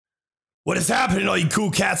What is happening, all you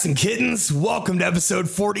cool cats and kittens? Welcome to episode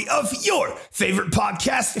 40 of your favorite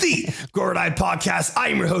podcast, the Grow Eye Podcast. I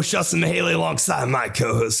am your host, Justin Mahaley, alongside my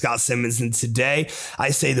co-host, Scott Simmons. And today,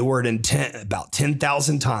 I say the word intent about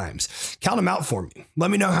 10,000 times. Count them out for me.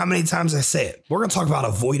 Let me know how many times I say it. We're going to talk about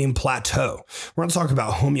avoiding plateau. We're going to talk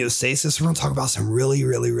about homeostasis. We're going to talk about some really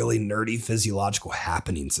nerdy physiological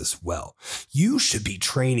happenings as well. You should be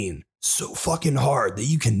training so fucking hard that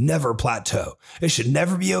you can never plateau. It should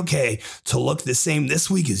never be okay to look the same this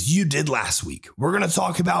week as you did last week. We're going to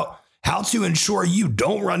talk about how to ensure you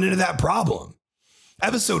don't run into that problem.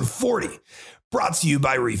 Episode 40, brought to you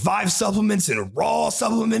by Revive Supplements and Raw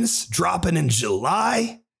Supplements, dropping in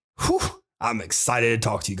July. Whew, I'm excited to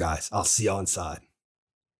talk to you guys. I'll see you inside.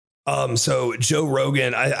 So Joe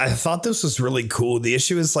Rogan, I thought this was really cool. The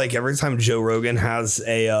issue is like every time Joe Rogan has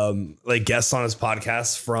a like guest on his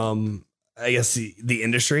podcast from, I guess, the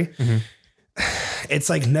industry, it's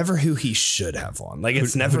like never who he should have on. Like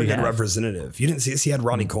it's never a good representative. You didn't see this. He had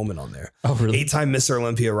Ronnie Coleman on there. Oh, really? 8-time Mr.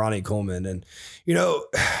 Olympia, Ronnie Coleman. And, you know,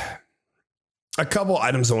 a couple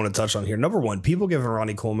items I want to touch on here. Number one, people giving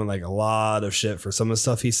Ronnie Coleman like a lot of shit for some of the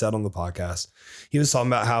stuff he said on the podcast. He was talking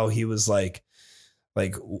about how he was like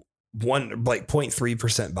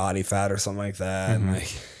 0.3% body fat or something like that. And like,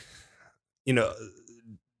 you know,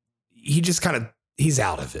 he just kind of, he's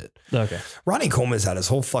out of it. Okay. Ronnie Coleman's had his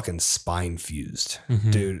whole fucking spine fused,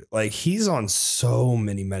 dude. Like he's on so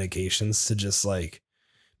many medications to just like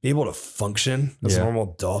be able to function as a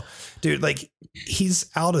normal adult. Dude, like he's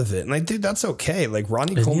out of it. And like, dude, that's okay. Like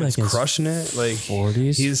Ronnie Coleman's like crushing it. Like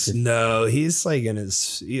 40s. He's like in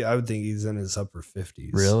his, I would think he's in his upper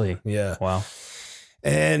 50s. Really? Yeah. Wow.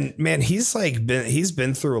 And man, he's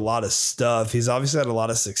been through a lot of stuff. He's obviously had a lot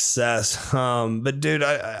of success. But dude,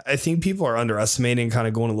 I think people are underestimating, kind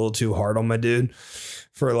of going a little too hard on my dude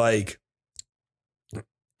for like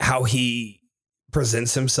how he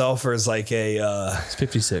presents himself as like a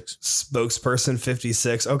 56 spokesperson.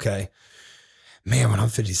 56. Okay, man, when I'm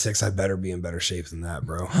 56, I better be in better shape than that,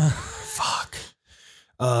 bro. Fuck.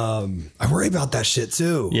 I worry about that shit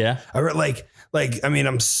too. Yeah. I mean,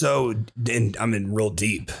 I'm in real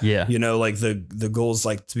deep. Yeah. You know, like the goal is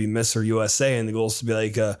like to be Mr. USA and the goal is to be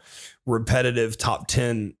like a repetitive top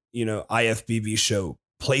 10, you know, IFBB show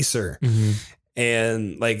placer.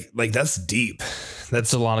 And like that's deep.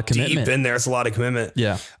 That's a lot of commitment. Deep in there. It's a lot of commitment.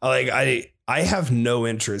 Yeah. Like I have no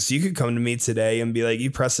interest. You could come to me today and be like,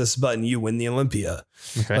 you press this button, you win the Olympia.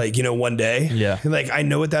 Okay. Like, you know, one day. Yeah. Like I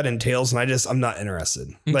know what that entails and I'm not interested.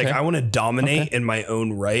 Okay. Like I want to dominate in my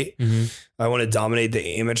own right. I want to dominate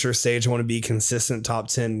the amateur stage. I want to be consistent top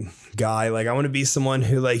 10 guy. Like I want to be someone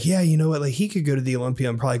who like, yeah, you know what? Like he could go to the Olympia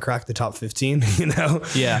and probably crack the top 15, you know?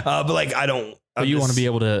 Yeah. But like, I don't. But you want to be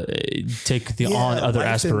able to take the on other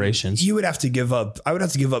aspirations. You would have to give up. I would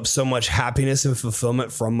have to give up so much happiness and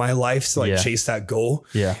fulfillment from my life to like chase that goal.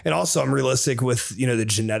 Yeah. And also I'm realistic with, you know, the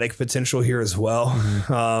genetic potential here as well.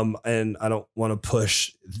 And I don't want to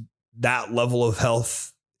push that level of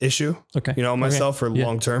health issue, you know, myself for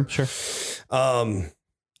long term. Sure.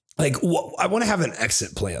 Like I want to have an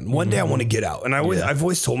exit plan. One day I want to get out. And I've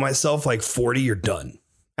always told myself like 40, you're done.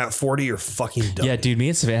 At 40, you're fucking done. Yeah, dude, me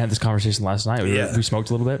and Savannah had this conversation last night. We smoked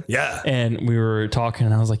a little bit. Yeah. And we were talking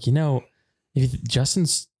and I was like, you know,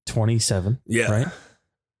 Justin's 27. Yeah. Right.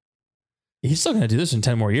 He's still going to do this in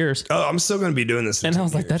 10 more years. Oh, I'm still going to be doing this. And I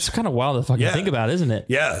was like, that's kind of wild to fucking think about, isn't it?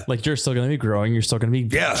 Yeah. Like you're still going to be growing. You're still going to be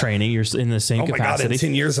training. You're in the same capacity. Oh my God, in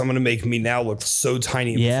 10 years, I'm going to make me now look so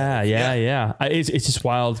tiny. Yeah. It's just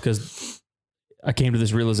wild because I came to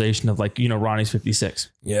this realization of like, you know, Ronnie's 56.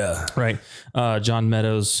 Yeah. Right. John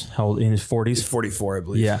Meadows held in his 40s. He's 44, I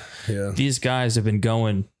believe. Yeah. These guys have been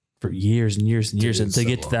going for years and years and years. And to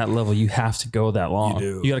get to that level, you have to go that long.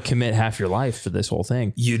 You got to commit half your life for this whole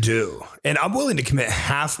thing. You do. And I'm willing to commit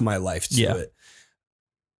half my life to it.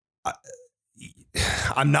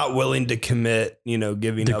 I'm not willing to commit, you know,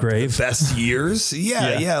 giving up the best years.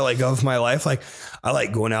 Like of my life. Like I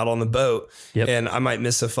like going out on the boat and I might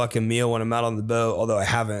miss a fucking meal when I'm out on the boat. Although I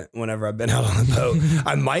haven't whenever I've been out on the boat,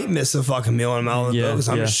 I might miss a fucking meal when I'm out on the boat because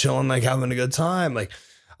I'm just chilling, like having a good time. Like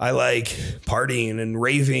I like partying and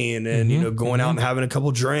raving and, you know, going out and having a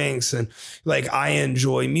couple drinks and like, I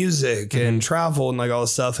enjoy music and travel and like all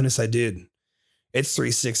this stuff. And it's like, dude, it's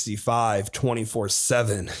 365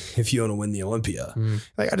 24/7 if you want to win the Olympia.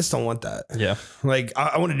 Like, I just don't want that. Yeah. Like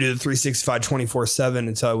I want to do the 365 24/7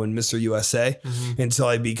 until I win Mr. USA, until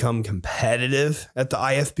I become competitive at the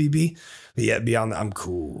IFBB. But yeah, beyond that, I'm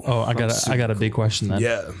cool. Oh, I got a big question then.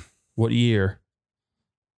 Yeah. What year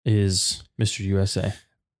is Mr. USA?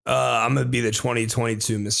 I'm going to be the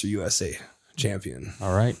 2022 Mr. USA champion.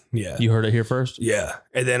 All right. Yeah. You heard it here first. Yeah.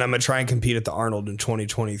 And then I'm going to try and compete at the Arnold in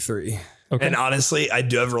 2023. Okay. And honestly, I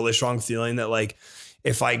do have a really strong feeling that like,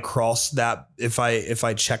 if I cross that, if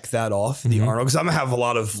I check that off the Arnold, because I'm gonna have a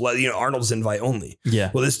lot of, Arnold's invite only. Yeah.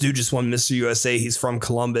 Well, this dude just won Mr. USA. He's from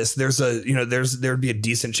Columbus. There'd be a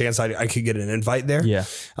decent chance I could get an invite there. Yeah.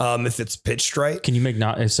 If it's pitched right. Can you make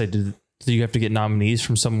do you have to get nominees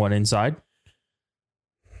from someone inside?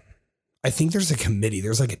 I think there's a committee.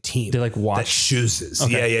 There's like a team. They like watch. That chooses.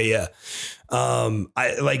 Okay. Yeah.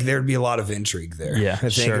 I like there'd be a lot of intrigue there. Yeah, I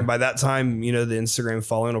think. sure. And by that time, the Instagram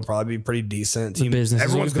following will probably be pretty decent. The business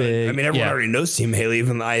everyone's is big. Everyone already knows Team Haley,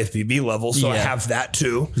 even the IFBB level. So I have that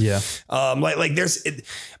too. Yeah.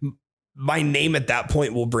 My name at that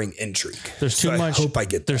point will bring intrigue. There's too much. I hope I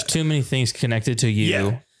get There's that. too many things connected to you.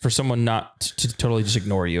 Yeah. For someone not to totally just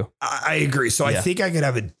ignore you. I agree. So I think I could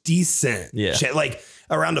have a decent,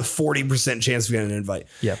 around a 40% chance of getting an invite.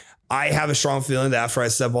 Yeah. I have a strong feeling that after I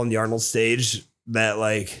step on the Arnold stage that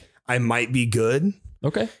like I might be good.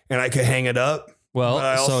 Okay. And I could hang it up.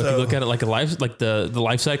 Well, so if you look at it like the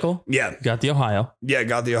life cycle. Yeah. Got the Ohio. Yeah.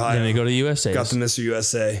 Got the Ohio. Then we go to USA. Got the Mr.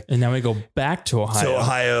 USA. And now we go back to Ohio. To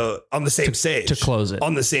Ohio on the same stage. To close it.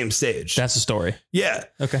 On the same stage. That's the story. Yeah.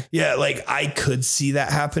 Okay. Yeah. Like I could see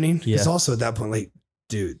that happening. Yeah. It's also at that point, like,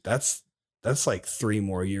 dude, that's like 3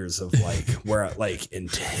 more years of like where like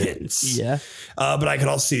intense. Yeah. But I could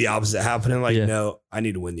also see the opposite happening. Like, no, I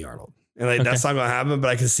need to win the Arnold. And like, that's not going to happen, but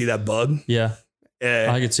I can see that bug. Yeah.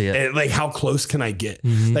 I could see it. And like, how close can I get?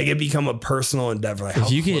 Mm-hmm. Like it become a personal endeavor. Like how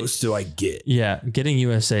close do I get? Yeah. Getting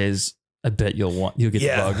USA is, I bet you'll get the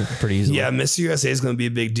bug pretty easily. Yeah. Mr. USA is going to be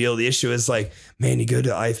a big deal. The issue is like, man, you go to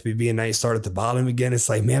IFBB and now you start at the bottom again. It's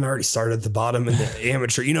like, man, I already started at the bottom in the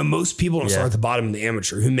amateur. Most people don't start at the bottom in the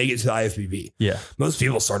amateur who make it to the IFBB. Yeah. Most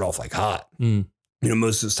people start off like hot.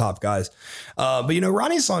 Most of those top guys. But,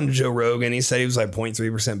 Ronnie's on Joe Rogan. He said he was like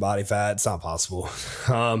 0.3% body fat. It's not possible.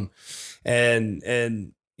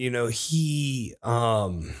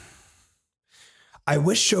 I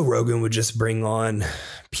wish Joe Rogan would just bring on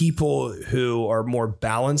people who are more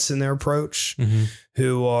balanced in their approach,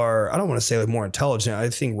 who are, I don't want to say like more intelligent.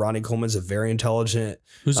 I think Ronnie Coleman's a very intelligent.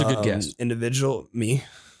 Who's a good guest? Individual. Me.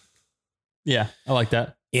 Yeah. I like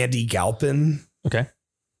that. Andy Galpin. Okay.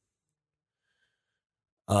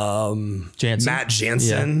 Jansen. Matt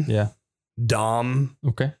Jansen. Yeah. Dom.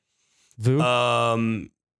 Okay. Vu.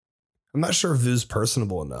 I'm not sure if Vu's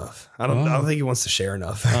personable enough. I don't think he wants to share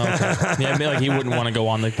enough. Okay. Yeah, I mean, like he wouldn't want to go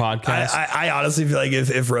on the podcast. I honestly feel like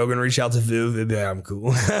if Rogan reached out to Vu, it'd be like, I'm cool.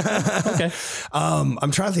 Okay.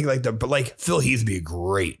 I'm trying to think but like Phil Heath be a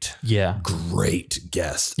great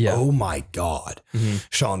guest. Yeah. Oh my God.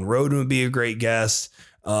 Sean Roden would be a great guest.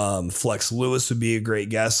 Flex Lewis would be a great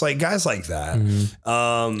guest. Like guys like that.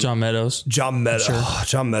 John Meadows. John Meadows. Sure. Oh,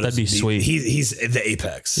 John Meadows. That'd be sweet. He's the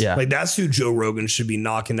apex. Yeah. Like that's who Joe Rogan should be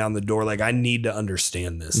knocking down the door. Like I need to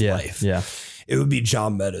understand this life. Yeah. It would be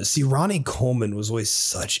John Meadows. See, Ronnie Coleman was always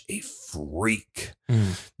such a freak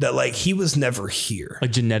that like he was never here.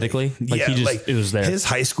 Like genetically? Like he just, it was there. His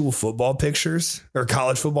high school football pictures or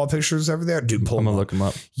college football pictures over there. Dude, I'm gonna look him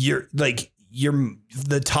up.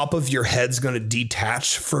 The top of your head's going to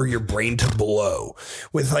detach for your brain to blow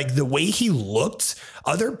with like the way he looked.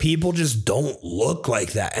 Other people just don't look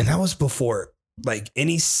like that. And that was before like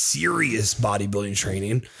any serious bodybuilding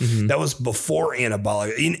training. That was before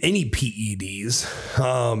anabolic in any PEDs.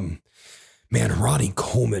 Man, Ronnie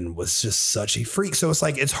Coleman was just such a freak. So it's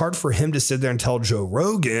like, it's hard for him to sit there and tell Joe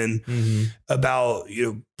Rogan about,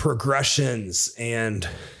 progressions and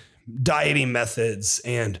dieting methods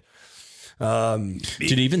and,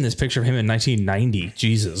 dude, even this picture of him in 1990,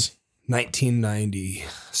 Jesus. 1990.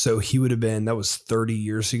 So he would have been, that was 30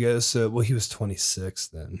 years ago. So, well, he was 26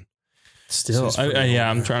 then. Still,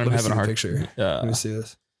 I'm trying to have a hard picture. Let me see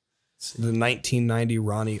this. The 1990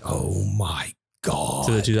 Ronnie. Oh my God.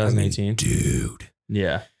 To the 2018. Dude.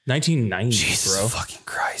 Yeah. 1990, Jesus bro. Fucking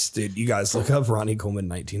Christ, dude. You guys look up Ronnie Coleman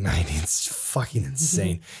 1990. It's fucking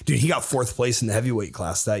insane. Dude, he got 4th place in the heavyweight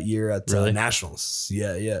class that year at Nationals.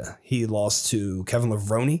 Yeah. He lost to Kevin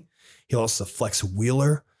Levrone. He lost to Flex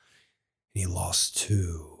Wheeler. And he lost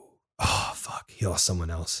to, he lost someone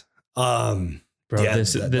else. Bro,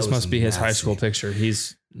 this must be his high school picture.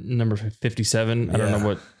 He's number 57. I don't know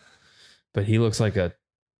what, but he looks like a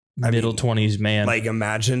middle 20s man. Like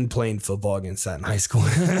imagine playing football against that in high school.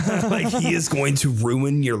 Like he is going to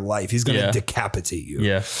ruin your life. He's going to decapitate you.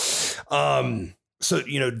 Yeah. So,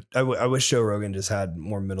 I wish Joe Rogan just had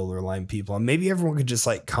more middle of the line people, and maybe everyone could just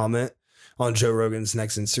like comment on Joe Rogan's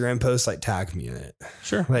next Instagram post, like tag me in it.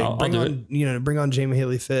 Sure. Like I'll bring do on, bring on Jamie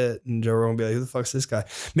Haley Fit, and Joe Rogan will be like, who the fuck's this guy?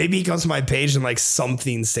 Maybe he comes to my page and like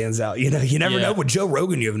something stands out. You never know. With Joe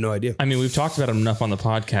Rogan, you have no idea. I mean, we've talked about him enough on the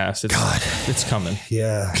podcast. It's coming.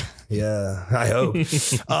 Yeah. I hope.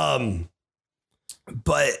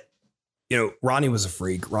 But Ronnie was a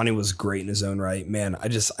freak. Ronnie was great in his own right, man.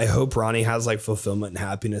 I hope Ronnie has like fulfillment and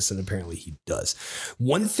happiness. And apparently he does.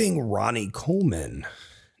 One thing Ronnie Coleman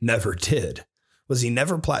never did was he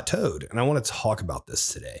never plateaued. And I want to talk about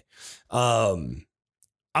this today. I'm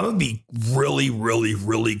going to be really, really,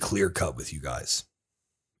 really clear cut with you guys.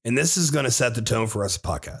 And this is going to set the tone for the rest of the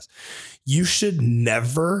podcast. You should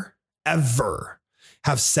never, ever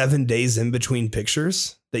have 7 days in between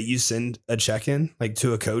pictures that you send a check-in, like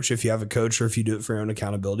to a coach, if you have a coach or if you do it for your own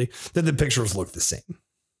accountability, that the pictures look the same.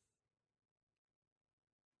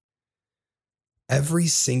 Every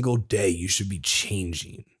single day you should be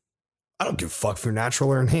changing. I don't give a fuck if you're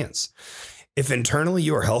natural or enhanced. If internally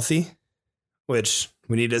you are healthy, which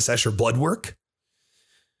we need to assess your blood work,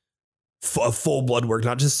 a full blood work,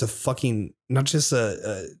 not just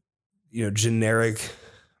a generic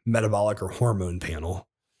metabolic or hormone panel.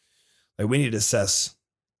 Like we need to assess.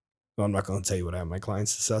 Well, I'm not going to tell you what I have my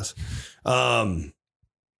clients assess.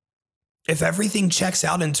 If everything checks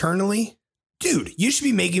out internally, dude, you should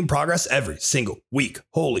be making progress every single week.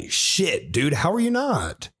 Holy shit, dude. How are you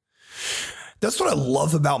not? That's what I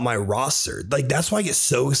love about my roster. Like, that's why I get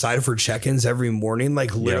so excited for check-ins every morning.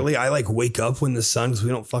 Like, literally, I like wake up when the sun, because we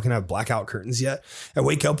don't fucking have blackout curtains yet. I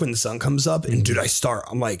wake up when the sun comes up and dude,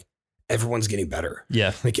 I'm like, everyone's getting better.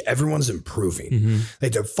 Yeah. Like everyone's improving.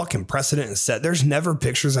 Like the fucking precedent is set. There's never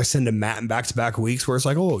pictures I send to Matt in back-to-back weeks where it's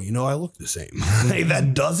like, oh, I look the same. Like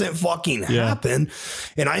that doesn't fucking happen.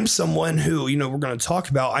 And I'm someone who, we're going to talk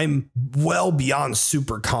about, I'm well beyond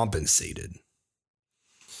super compensated.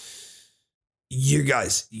 You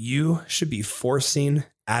guys, you should be forcing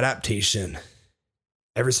adaptation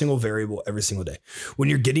every single variable, every single day. When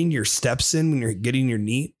you're getting your steps in, when you're getting your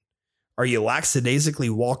NEAT, are you lackadaisically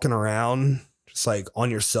walking around just like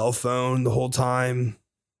on your cell phone the whole time,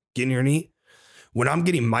 getting your NEAT? When I'm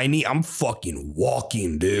getting my NEAT, I'm fucking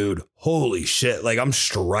walking, dude. Holy shit. Like I'm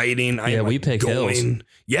striding. We pick hills.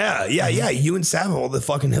 Yeah. You and Sav, all the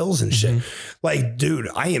fucking hills and shit. Like, dude,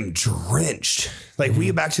 I am drenched. Like we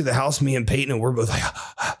get back to the house, me and Peyton, and we're both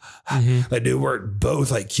like, like, dude, we're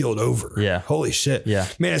both like keeled over. Yeah. Holy shit. Yeah.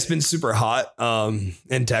 Man, it's been super hot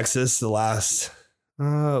in Texas the last,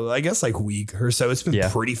 I guess like week or so. It's been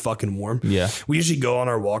pretty fucking warm. Yeah. We usually go on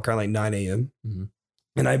our walk around like 9 a.m.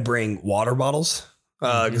 And I bring water bottles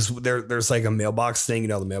because there's like a mailbox thing.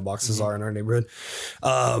 The mailboxes are in our neighborhood.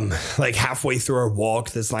 Like halfway through our walk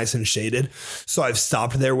that's nice and shaded. So I've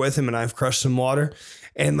stopped there with him and I've crushed some water.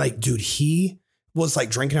 And like, dude, he was like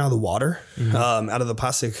drinking out of the water, out of the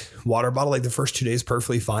plastic water bottle, like the first 2 days,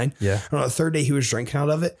 perfectly fine. Yeah. And on the third day, he was drinking out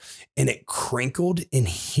of it and it crinkled and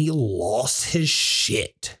he lost his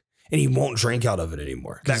shit. And he won't drink out of it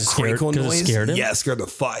anymore. That crinkle noise. Scared him? Yeah, scared the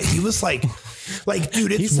fuck. He was like,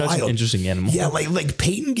 dude, it's He's wild. Such an interesting animal. Yeah, like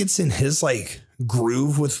Peyton gets in his like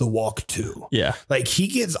groove with the walk too. Yeah. Like he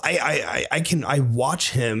gets, I watch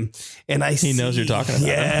him and he knows you're talking about.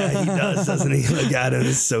 Yeah, he does, doesn't he? Look at him.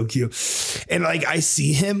 It's so cute. And like, I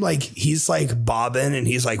see him, like, he's like bobbing and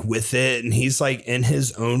he's like with it and he's like in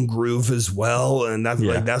his own groove as well. And that's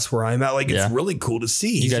like, that's where I'm at. Like, it's really cool to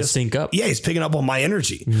see. You guys sync up. Yeah. He's picking up on my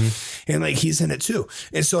energy and like, he's in it too.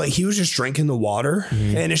 And so like, he was just drinking the water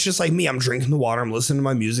and it's just like me, I'm drinking the water. I'm listening to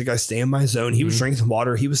my music. I stay in my zone. He was drinking the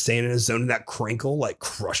water. He was staying in his zone, and that crinkle like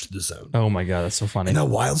crushed the zone. Oh my God. That's so funny. And that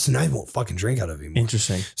wild, so now he won't fucking drink out of it anymore.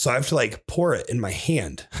 Interesting. So I have to like pour it in my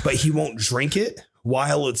hand, but he won't drink it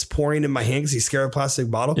while it's pouring in my hand because he's scared of a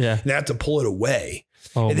plastic bottle. Yeah. And I have to pull it away.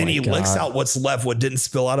 Oh, and then he licks out what's left, what didn't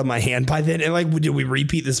spill out of my hand by then. And like, did we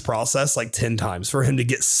repeat this process like 10 times for him to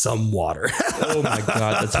get some water? Oh my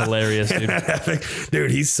God. That's hilarious, dude.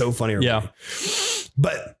 Dude, he's so funny. Yeah.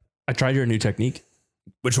 But I tried your new technique.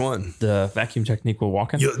 Which one? The vacuum technique while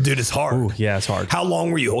walking. Dude, it's hard. Ooh, yeah, it's hard. How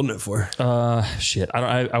long were you holding it for? Shit.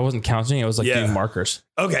 I wasn't counting. I was like doing markers.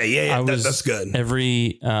 Okay. Yeah. That's good.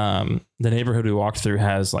 Every, the neighborhood we walked through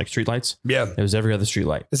has like street lights. Yeah. It was every other street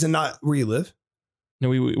light. Is it not where you live? No,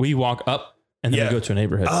 we walk up and then we go to a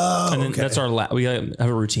neighborhood. Oh, and then that's our, we have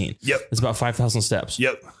a routine. Yep. It's about 5,000 steps.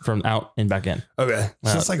 Yep. From out and back in. Okay.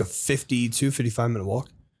 So it's like a 55 minute walk.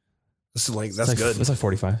 That's good. That's like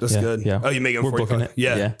 45. That's good. Yeah. Oh, you make it 45. It.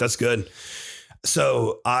 Yeah, that's good.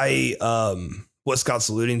 So I what Scott's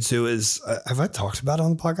alluding to is, have I talked about it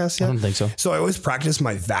on the podcast yet? I don't think so. So I always practice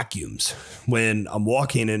my vacuums when I'm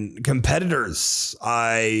walking, and competitors,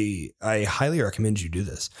 I highly recommend you do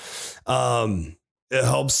this. It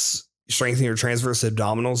helps strengthen your transverse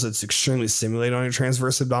abdominals. It's extremely stimulating on your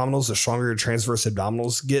transverse abdominals. The stronger your transverse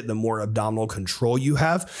abdominals get, the more abdominal control you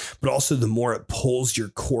have, but also the more it pulls your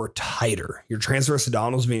core tighter. Your transverse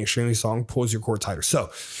abdominals being extremely strong pulls your core tighter. So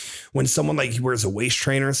when someone like wears a waist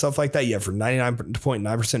trainer and stuff like that, yeah, for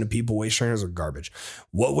 99.9% of people, waist trainers are garbage.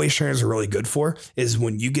 What waist trainers are really good for is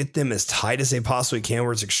when you get them as tight as they possibly can,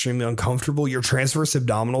 where it's extremely uncomfortable, your transverse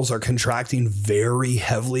abdominals are contracting very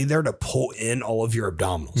heavily there to pull in all of your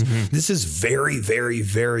abdominals. Mm-hmm. This is very, very,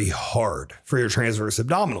 very hard for your transverse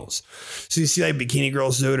abdominals. So you see like bikini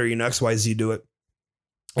girls do it, or XYZ do it.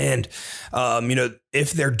 And,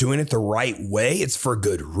 if they're doing it the right way, it's for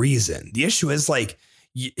good reason. The issue is like,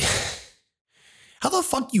 how the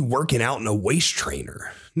fuck you working out in a waist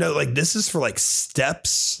trainer? No, like this is for like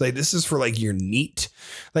steps. Like this is for like your neat.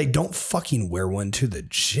 Like don't fucking wear one to the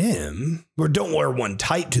gym, or don't wear one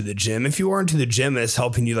tight to the gym. If you are into the gym, it's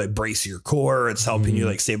helping you like brace your core. It's helping you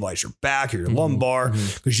like stabilize your back or your lumbar,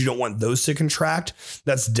 because you don't want those to contract.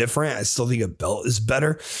 That's different. I still think a belt is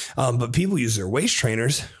better. But people use their waist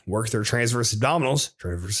trainers, work their transverse abdominals.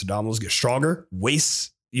 Transverse abdominals get stronger.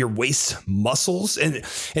 Your waist muscles, and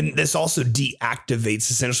this also deactivates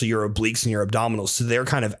essentially your obliques and your abdominals, so they're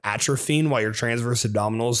kind of atrophying while your transverse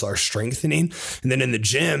abdominals are strengthening. And then in the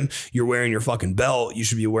gym, you're wearing your fucking belt, you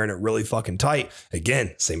should be wearing it really fucking tight.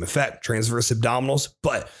 Again, same effect, transverse abdominals,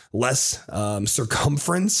 but less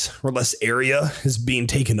circumference or less area is being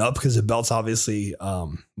taken up, because the belt's obviously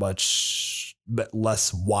much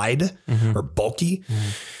less wide or bulky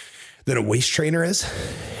than a waist trainer is.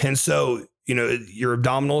 And so your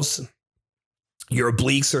abdominals, your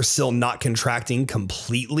obliques are still not contracting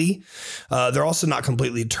completely. They're also not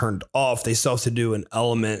completely turned off. They still have to do an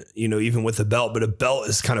element, even with a belt, but a belt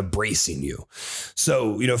is kind of bracing you.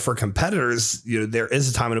 So, for competitors, there is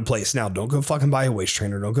a time and a place. Now, don't go fucking buy a waist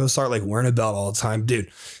trainer. Don't go start like wearing a belt all the time,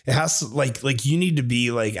 dude. It has to like you need to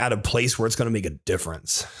be like at a place where it's going to make a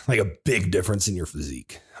difference, like a big difference in your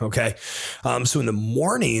physique. Okay. So in the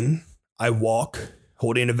morning, I walk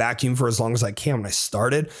holding a vacuum for as long as I can. When I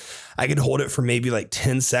started, I could hold it for maybe like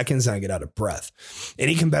 10 seconds and I get out of breath.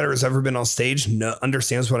 Any competitor who's ever been on stage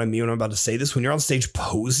understands what I mean when I'm about to say this. When you're on stage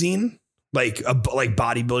posing, like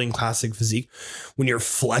bodybuilding classic physique, when you're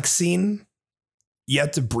flexing, you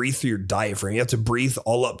have to breathe through your diaphragm. You have to breathe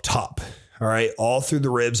all up top. All right. All through the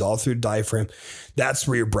ribs, all through the diaphragm. That's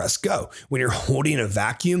where your breaths go. When you're holding a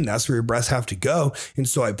vacuum, that's where your breaths have to go. And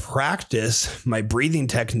so I practice my breathing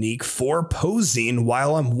technique for posing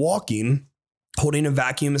while I'm walking, holding a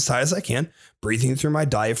vacuum as tight as I can, breathing through my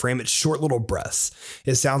diaphragm. It's short little breaths.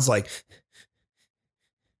 It sounds like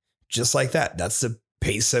just like that. That's the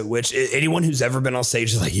pace at which anyone who's ever been on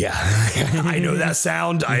stage is like, yeah, I know that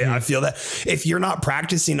sound. I feel that. If you're not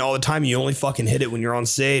practicing all the time, you only fucking hit it when you're on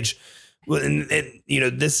stage. Well, and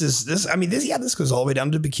this goes all the way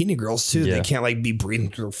down to bikini girls too. Yeah. They can't like be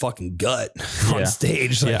breathing through their fucking gut on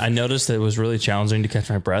stage. Like, I noticed that it was really challenging to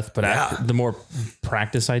catch my breath, but after the more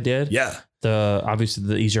practice I did, obviously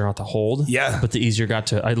the easier I got to hold. Yeah. But the easier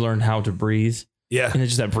I learned how to breathe. Yeah. And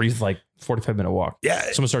it's just that breathe like 45-minute walk. Yeah. So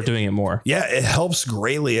I'm gonna start doing it more. Yeah. It helps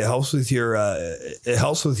greatly. It helps with your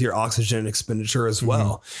oxygen expenditure as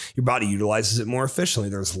well. Your body utilizes it more efficiently.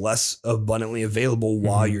 There's less abundantly available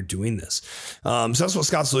while you're doing this. So that's what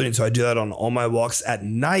Scott's alluding to. I do that on all my walks. At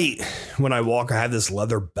night when I walk, I have this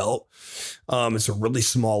leather belt. It's a really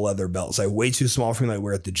small leather belt. It's like way too small for me to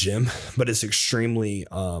wear at the gym, but it's extremely,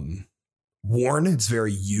 worn. It's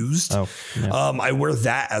very used. I wear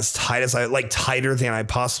that as tight as tighter than I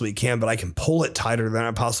possibly can, but I can pull it tighter than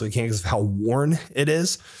I possibly can because of how worn it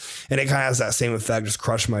is. And it kind of has that same effect, just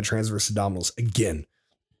crush my transverse abdominals. Again,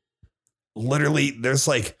 literally there's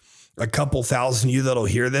like a couple thousand of you that'll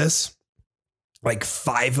hear this, like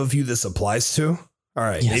 5 of you this applies to. All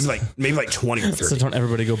right. Yes. Maybe like 20 or 30. So don't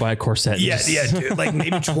everybody go buy a corset. Yeah. Dude, like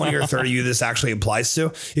maybe 20 or 30 of you this actually applies to.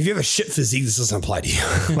 If you have a shit physique, this doesn't apply to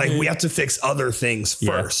you. Like we have to fix other things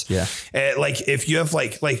first. Yeah. And like if you have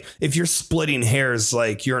like if you're splitting hairs,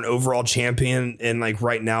 like you're an overall champion and like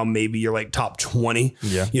right now, maybe you're like top 20,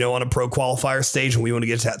 on a pro qualifier stage and we want to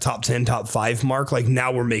get to that top 10, top 5 mark. Like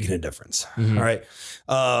now we're making a difference. All right.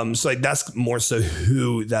 So like that's more so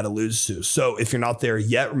who that alludes to. So if you're not there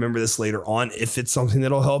yet, remember this later on, if it's something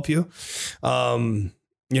that'll help you, and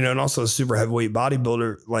also a super heavyweight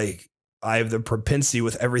bodybuilder, like I have the propensity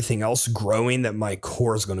with everything else growing that my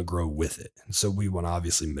core is going to grow with it. And so we want to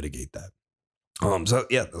obviously mitigate that. So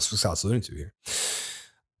yeah, that's what Scott's alluding to here.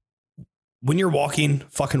 when you're walking,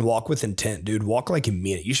 fucking walk with intent, dude. Walk like you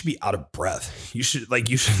mean it. You should be out of breath. You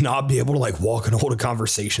should not be able to like walk and hold a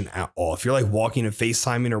conversation at all. If you're like walking and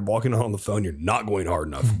FaceTiming or walking on the phone, you're not going hard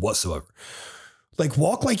enough whatsoever. Like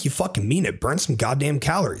walk like you fucking mean it. Burn some goddamn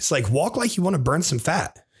calories. Like walk like you want to burn some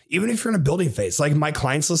fat. Even if you're in a building phase, like my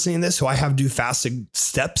clients listening to this, who I have do fasted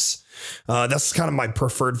steps. That's kind of my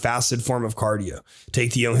preferred fasted form of cardio.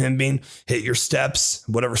 Take the yohimbine, hit your steps,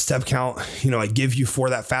 whatever step count, I give you for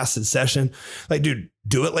that fasted session. Like, dude,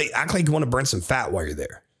 do it. Like, act like you want to burn some fat while you're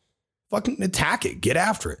there. Fucking attack it. Get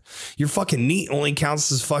after it. Your fucking NEAT only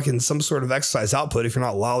counts as fucking some sort of exercise output if you're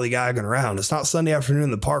not lollygagging around. It's not Sunday afternoon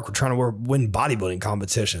in the park. We're trying to win bodybuilding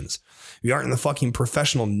competitions. We aren't in the fucking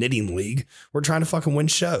professional knitting league. We're trying to fucking win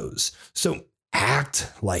shows. So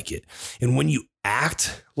act like it. And when you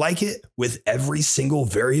act like it with every single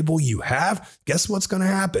variable you have, guess what's going to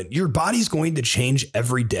happen? Your body's going to change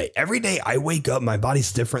every day. Every day I wake up, my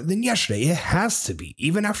body's different than yesterday. It has to be,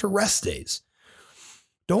 even after rest days.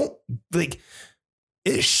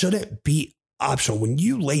 It shouldn't be optional. When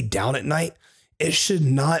you lay down at night, it should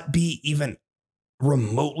not be even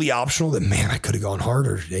remotely optional that, man, I could have gone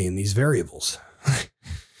harder today in these variables.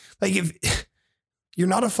 Like if you're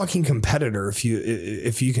not a fucking competitor, if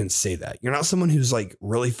you can say that, you're not someone who's like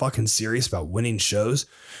really fucking serious about winning shows.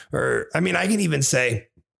 Or, I mean, I can even say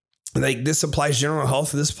like this applies general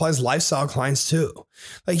health. This applies lifestyle clients too.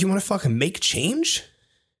 Like you want to fucking make change.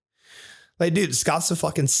 Like, dude, Scott's a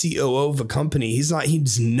fucking COO of a company.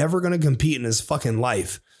 He's never going to compete in his fucking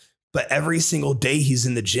life. But every single day he's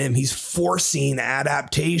in the gym, he's forcing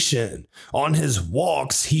adaptation. On his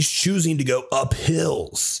walks, he's choosing to go up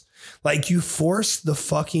hills. Like you force the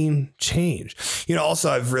fucking change. Also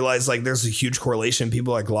I've realized like there's a huge correlation.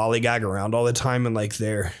 People like lollygag around all the time and like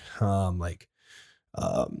their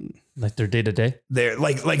like their day-to-day, they're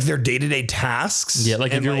like their day-to-day tasks. Yeah.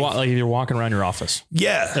 Like if you're walking around your office.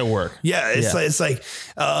 Yeah. At work. Yeah. It's like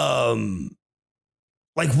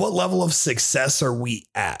what level of success are we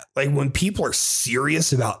at? Like when people are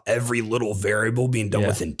serious about every little variable being done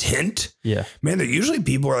with intent. Yeah, man, they're usually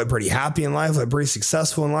people are like pretty happy in life, like pretty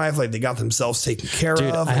successful in life. Like they got themselves taken care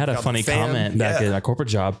of. I had a funny comment back in a corporate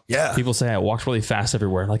job. Yeah. People say I walked really fast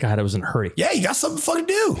everywhere. Like I was in a hurry. Yeah. You got something to fucking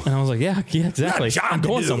do. And I was like, yeah, exactly. I'm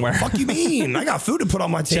going somewhere. Fuck you mean? I got food to put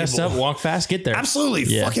on my table. Chest up, walk fast, get there. Absolutely.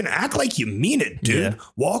 Yeah. Fucking act like you mean it, dude. Yeah.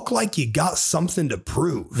 Walk like you got something to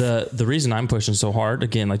prove. The reason I'm pushing so hard,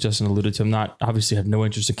 again, like Justin alluded to, I'm not obviously have no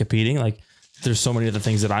interest in competing. Like there's so many other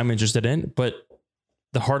things that I'm interested in, but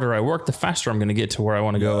the harder I work, the faster I'm going to get to where I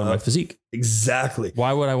want to go in my physique. Exactly.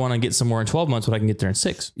 Why would I want to get somewhere in 12 months when I can get there in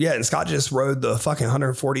 6? Yeah. And Scott just rode the fucking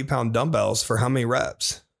 140 pound dumbbells for how many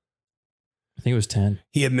reps? I think it was 10.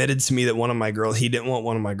 He admitted to me that he didn't want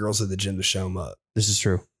one of my girls at the gym to show him up. This is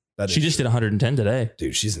true. She just did 110 today.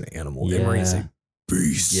 Dude, she's an animal. Yeah. Emery's a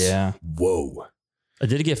beast. Yeah. Whoa. I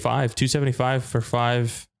did get 275 for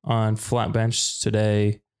 5 on flat bench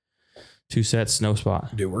today. 2 sets, no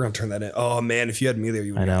spot. Dude, we're going to turn that in. Oh, man, if you had me there,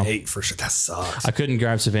 you would hate for sure. That sucks. I couldn't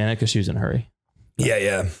grab Savannah because she was in a hurry.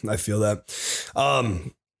 Yeah, I feel that.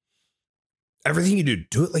 Everything you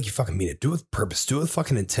do it like you fucking mean it. Do it with purpose. Do it with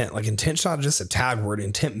fucking intent. Like intent's not just a tag word.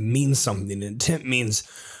 Intent means something. Intent means,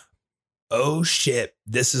 oh shit,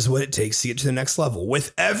 this is what it takes to get to the next level.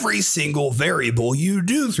 With every single variable you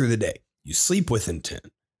do through the day. You sleep with intent.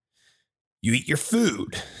 You eat your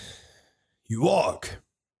food. You walk.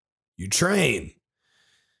 You train.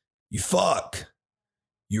 You fuck.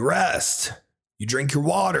 You rest. You drink your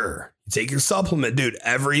water. You take your supplement. Dude,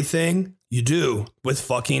 everything you do with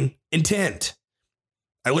fucking intent.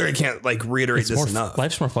 I literally can't like reiterate this enough.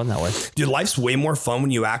 Life's more fun that way. Dude, life's way more fun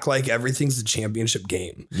when you act like everything's the championship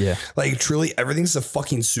game. Yeah. Like truly everything's the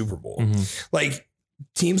fucking Super Bowl. Mm-hmm. Like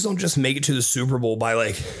teams don't just make it to the Super Bowl by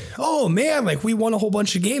like, oh man, like we won a whole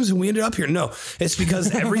bunch of games and we ended up here. No, it's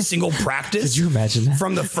because every single practice. Did you imagine that?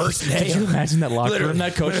 From the first day. Did you imagine that locker room?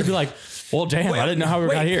 That coach would be like, well, damn, I didn't know how we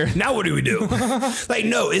got here. Now what do we do? Like,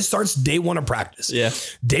 no, it starts day one of practice. Yeah.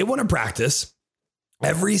 Day one of practice.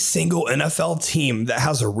 Every single NFL team that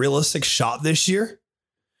has a realistic shot this year.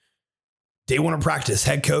 Day one of practice,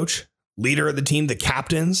 head coach, leader of the team, the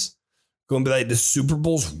captains, going to be like, the Super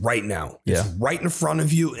Bowl's right now. Yeah. It's right in front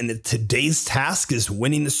of you. And today's task is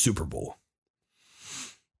winning the Super Bowl.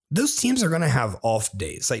 Those teams are going to have off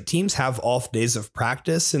days. Like teams have off days of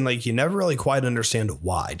practice and like you never really quite understand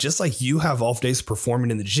why. Just like you have off days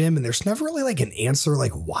performing in the gym and there's never really like an answer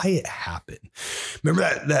like why it happened. Remember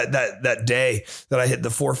that day that I hit the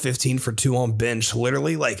 415 for 2 on bench,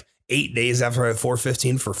 literally like 8 days after I had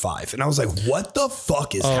 415 for 5. And I was like, what the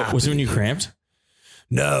fuck is happening? Was it when you cramped?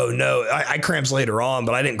 No. I cramps later on,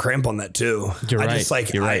 but I didn't cramp on that too. You're I right. just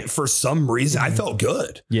like, You're right. For some reason, I felt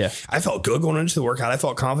good. Yeah. I felt good going into the workout. I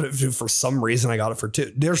felt confident. For some reason, I got it for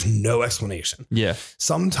 2. There's no explanation. Yeah.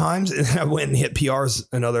 Sometimes I went and hit PRs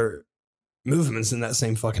and other movements in that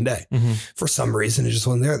same fucking day. For some reason, it just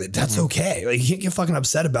wasn't there. That's okay. Like, you can't get fucking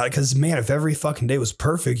upset about it because, man, if every fucking day was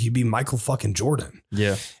perfect, you'd be Michael fucking Jordan.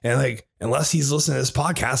 Yeah. And like, unless he's listening to this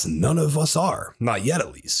podcast, none of us are. Not yet,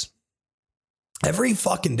 at least. Every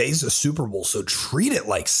fucking day's a Super Bowl, so treat it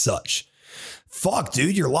like such. Fuck,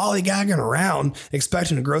 dude, you're lollygagging around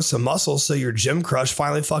expecting to grow some muscle so your gym crush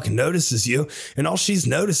finally fucking notices you, and all she's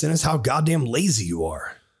noticing is how goddamn lazy you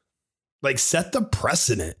are. Like, set the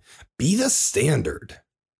precedent. Be the standard.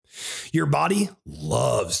 Your body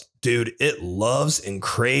loves, dude, it loves and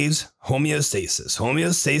craves homeostasis.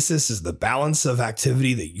 Homeostasis is the balance of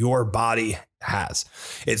activity that your body has.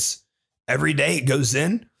 It's every day it goes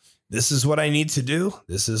in. This is what I need to do.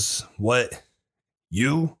 This is what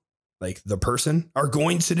you, like the person, are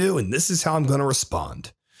going to do. And this is how I'm going to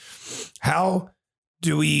respond. How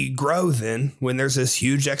do we grow then when there's this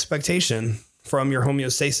huge expectation from your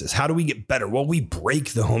homeostasis? How do we get better? Well, we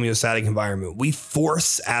break the homeostatic environment. We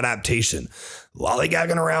force adaptation.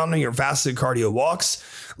 Lollygagging around in your fasted cardio walks,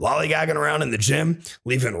 lollygagging around in the gym,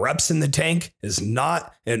 leaving reps in the tank is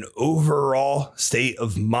not an overall state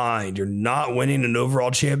of mind. You're not winning an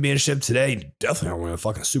overall championship today. You definitely aren't winning a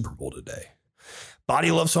fucking Super Bowl today.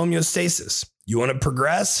 Body loves homeostasis. You want to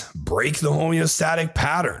progress? Break the homeostatic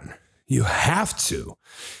pattern. You have to.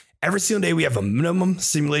 Every single day we have a minimum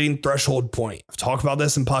stimulating threshold point. I've talked about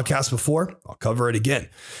this in podcasts before. I'll cover it again.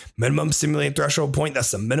 Minimum stimulating threshold point.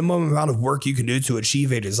 That's the minimum amount of work you can do to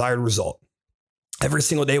achieve a desired result. Every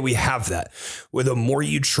single day we have that. Where the more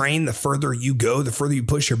you train, the further you go, the further you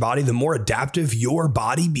push your body, the more adaptive your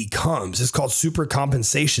body becomes. It's called super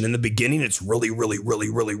compensation. In the beginning, it's really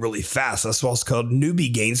fast. That's why it's called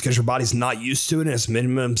newbie gains, because your body's not used to it. And its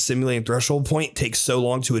minimum stimulating threshold point takes so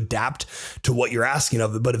long to adapt to what you're asking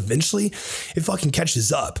of it. But eventually it fucking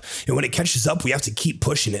catches up. And when it catches up, we have to keep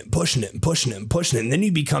pushing it. And then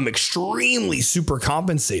you become extremely super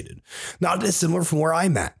compensated. Not dissimilar from where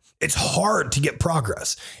I'm at. It's hard to get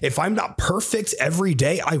progress. If I'm not perfect every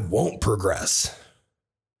day, I won't progress.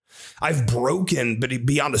 I've broken, but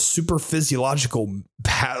beyond a super physiological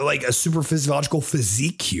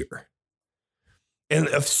physique here. And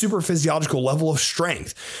a super physiological level of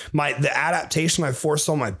strength. The adaptation I forced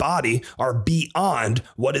on my body are beyond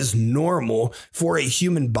what is normal for a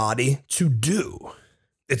human body to do.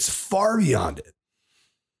 It's far beyond it.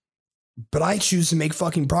 But I choose to make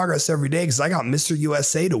fucking progress every day because I got Mr.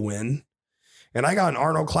 USA to win. And I got an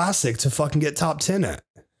Arnold Classic to fucking get top 10 at.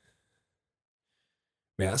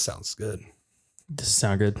 Man, that sounds good. Does it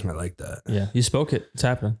sound good? I like that. Yeah. You spoke it. It's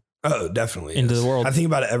happening. Oh, definitely. Into the world. I think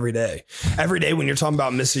about it every day. Every day when you're talking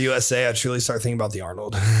about Mr. USA, I truly start thinking about the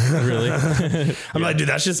Arnold. Really? I'm like, dude,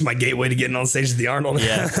 that's just my gateway to getting on stage with the Arnold.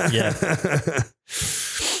 Yeah.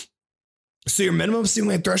 So your minimum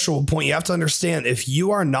stimulating threshold point, you have to understand, if you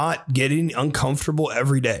are not getting uncomfortable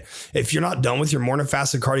every day, if you're not done with your morning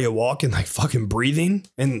fasted cardio walk and like fucking breathing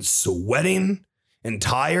and sweating and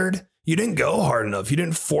tired, you didn't go hard enough. You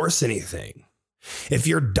didn't force anything. If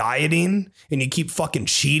you're dieting and you keep fucking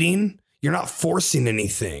cheating, you're not forcing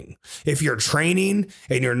anything. If you're training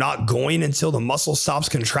and you're not going until the muscle stops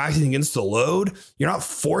contracting against the load, you're not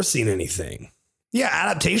forcing anything. Yeah,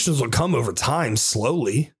 adaptations will come over time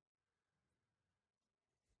slowly.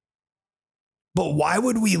 But why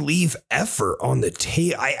would we leave effort on the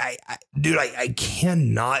table? I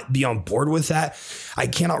cannot be on board with that. I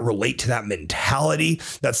cannot relate to that mentality.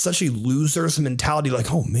 That's such a loser's mentality. Like,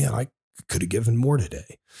 oh man, I could have given more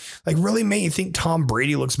today. Like, really, man, you think Tom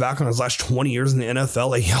Brady looks back on his last 20 years in the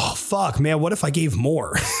NFL? Like, oh, fuck, man, what if I gave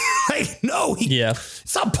more? Like, no,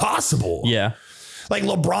 it's not possible. Yeah. Like,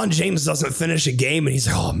 LeBron James doesn't finish a game and he's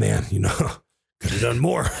like, oh man, could have done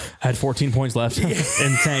more. I had 14 points left in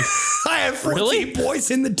the tank. I had 14 points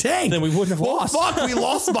in the tank. Then we wouldn't have lost. Fuck, we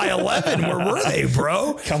lost by 11. Where were they,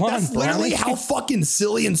 bro? Come on, That's literally how fucking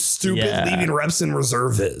silly and stupid leaving reps in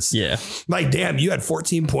reserve is. Yeah. Like, damn, you had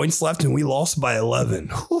 14 points left and we lost by 11.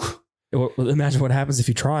 Well, imagine what happens if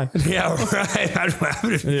you try. Yeah, right. Imagine what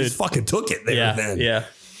happened if you just fucking took it there then. Yeah.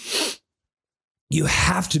 You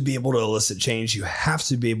have to be able to elicit change. You have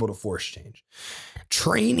to be able to force change.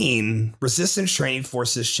 Resistance training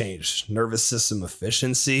forces change. Nervous system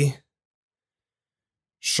efficiency.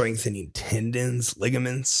 strengthening tendons,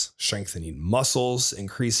 ligaments, strengthening muscles,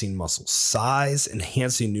 increasing muscle size,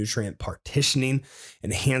 enhancing nutrient partitioning,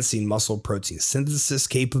 enhancing muscle protein synthesis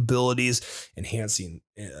capabilities, enhancing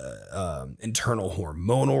internal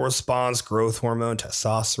hormonal response, growth hormone,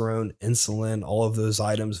 testosterone, insulin, all of those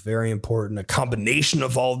items, very important. A combination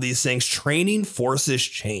of all of these things. Training forces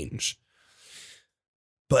change,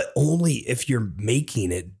 but only if you're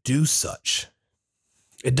making it do such.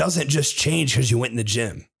 It doesn't just change because you went in the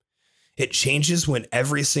gym. It changes when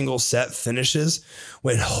every single set finishes,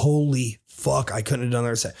 when holy fuck, I couldn't have done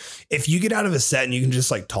another set. If you get out of a set and you can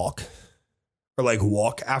just like talk or like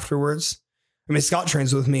walk afterwards. I mean, Scott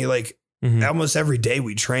trains with me like almost every day.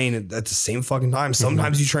 We train at the same fucking time.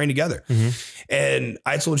 Sometimes you train together. And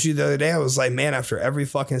I told you the other day, I was like, man, after every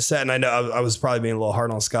fucking set, and I know I was probably being a little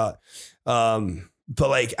hard on Scott. But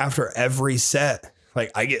like after every set,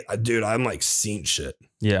 like I'm like seeing shit.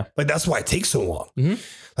 Yeah. Like that's why it takes so long.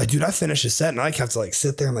 Like, dude, I finish a set and I have to like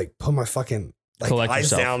sit there and like put my fucking like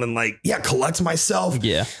eyes down and like, collect myself.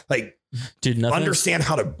 Yeah. Like, dude, understand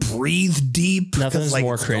how to breathe deep. Nothing's like,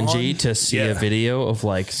 more cringy to see a video of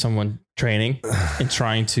like someone training and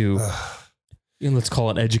trying to, let's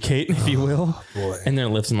call it educate, if you will. And they're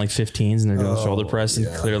lifting like 15s and they're doing shoulder press and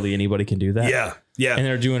clearly anybody can do that. Yeah. Yeah. And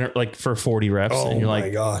they're doing it like for 40 reps. And you're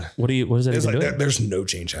like, God, what is that even doing? There's no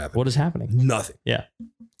change happening. What is happening? Nothing. Yeah.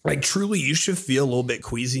 Like truly, you should feel a little bit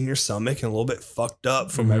queasy in your stomach and a little bit fucked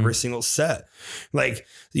up from every single set. Like,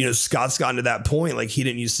 Scott's gotten to that point. Like he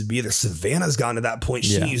didn't used to be there. Savannah's gotten to that point.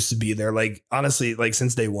 She used to be there. Like, honestly, like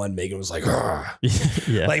since day one, Megan was like,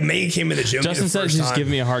 yeah. Like Megan came in the gym. Justin said she's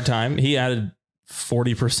giving me a hard time. He added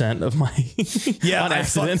 40% of my on accident. I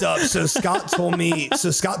fucked up. So Scott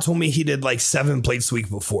told me he did like 7 plates a week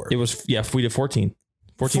before. It was, we did 14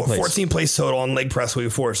 plates. 14 plates total on leg press week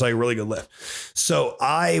before. It's like a really good lift. So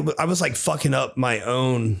I was like fucking up my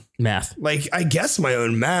own math. Like I guess my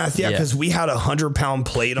own math. Yeah. Cause we had 100-pound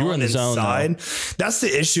plate on the inside. Zone, that's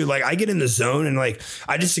the issue. Like I get in the zone and like,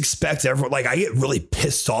 I just expect everyone, like I get really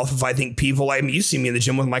pissed off if I think people like me. You see me in the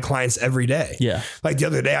gym with my clients every day. Yeah. Like the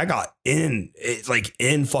other day I got in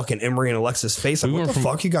fucking Emery and Alexa's face. Like, what the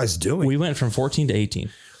fuck you guys doing? We went from 14 to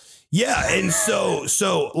 18. Yeah. And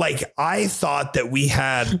so like I thought that we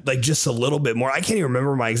had like just a little bit more. I can't even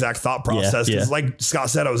remember my exact thought process because like Scott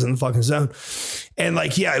said, I was in the fucking zone. And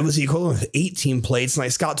like, it was the equivalent of 18 plates. And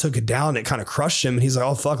like Scott took it down and it kind of crushed him. And he's like,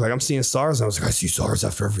 oh fuck, like I'm seeing stars. And I was like, I see stars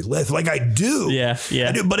after every lift. Like I do. Yeah.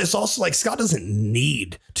 I do. But it's also like Scott doesn't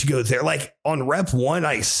need to go there. Like on rep 1,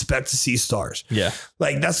 I expect to see stars. Yeah.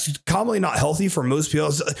 Like that's commonly not healthy for most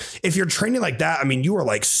people. If you're training like that, I mean, you are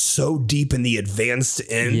like so deep in the advanced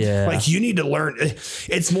end. Yeah. Like you need to learn.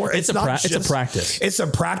 It's more, it's a practice. It's a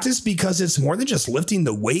practice because it's more than just lifting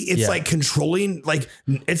the weight. It's like controlling, like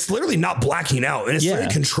it's literally not blacking out. And it's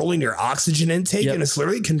literally controlling your oxygen intake and it's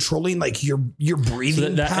literally controlling like your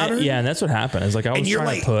breathing pattern. And that's what happened. It's like I was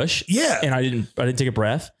trying to push. Yeah. And I didn't take a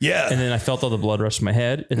breath. Yeah. And then I felt all the blood rush to my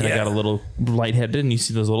head. And then I got a little lightheaded and you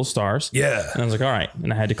see those little stars. Yeah. And I was like, all right.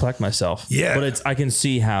 And I had to collect myself. Yeah. But I can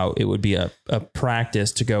see how it would be a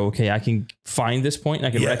practice to go, okay, I can find this point and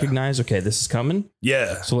I can recognize, okay, this is coming.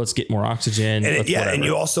 Yeah. So let's get more oxygen. And and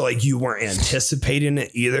you also like, you weren't anticipating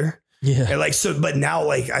it either. Yeah. And like, so, but now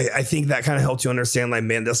like, I think that kind of helped you understand like,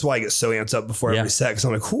 man, that's why I get so amped up before every set. Cause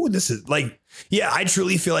I'm like, ooh, this is like, I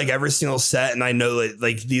truly feel like every single set. And I know that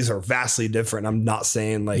like, these are vastly different. I'm not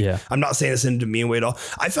saying like, I'm not saying this in a demean way at all.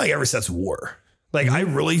 I feel like every set's war. Like, I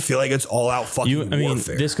really feel like it's all out fucking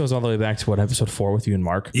warfare. This goes all the way back to episode 4 with you and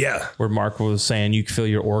Mark. Yeah. Where Mark was saying you feel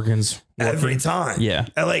your organs working. Every time. Yeah.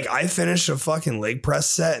 And like, I finished a fucking leg press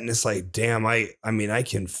set and it's like, damn, I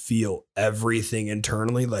can feel everything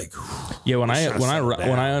internally. Like, yeah. When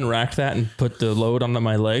I unracked that and put the load onto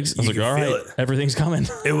my legs, I was like, all right, everything's coming.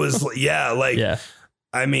 It was,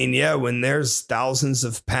 I mean, when there's thousands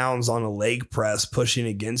of pounds on a leg press pushing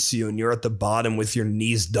against you and you're at the bottom with your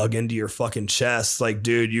knees dug into your fucking chest, like,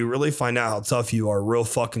 dude, you really find out how tough you are real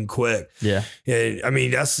fucking quick. Yeah. And I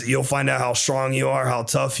mean, you'll find out how strong you are, how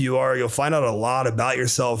tough you are. You'll find out a lot about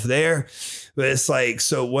yourself there. But it's like,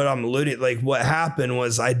 so what I'm alluding, like what happened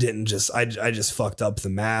was I just fucked up the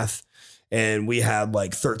math. And we had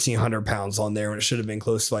like 1,300 pounds on there when it should have been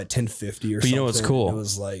close to like 1,050 or something. You know what's cool? It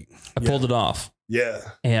was like, I pulled it off. Yeah.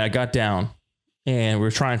 And I got down and we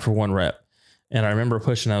were trying for 1 rep. And I remember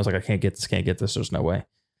pushing. I was like, I can't get this. There's no way.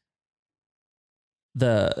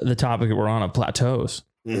 The topic that we're on of plateaus.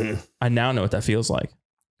 Mm-hmm. I now know what that feels like.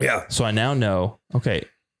 Yeah. So I now know, okay,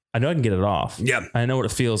 I know I can get it off. Yeah. I know what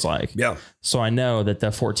it feels like. Yeah. So I know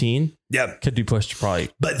that 14 could be pushed to probably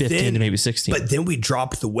 15 to maybe 16. But then we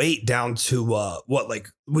dropped the weight down to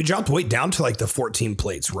we dropped the weight down to like the 14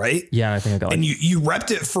 plates, right? Yeah, I think I got and you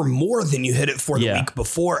repped it for more than you hit it for the week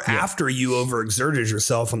before after you overexerted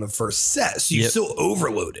yourself on the first set. So you still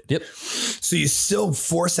overloaded. Yep. So you still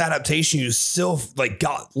forced adaptation. You still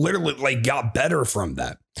got better from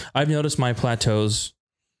that. I've noticed my plateaus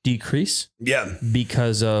decrease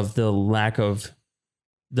because of the lack of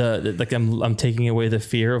I'm taking away the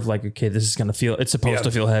fear of like, okay, this is going to feel, it's supposed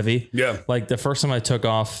to feel heavy. Yeah. Like the first time I took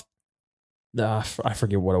off, I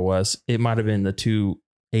forget what it was. It might've been the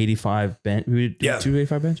 285 bench.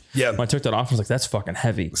 285 bench. Yeah. When I took that off, I was like, that's fucking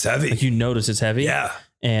heavy. It's heavy. Like you notice it's heavy. Yeah.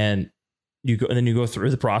 And then you go through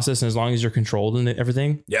the process, and as long as you're controlled and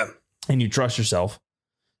everything. Yeah. And you trust yourself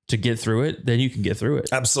to get through it, then you can get through it.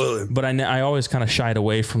 Absolutely. But I always kind of shied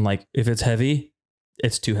away from like, if it's heavy,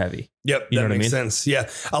 it's too heavy. Yep. That makes sense. Yeah.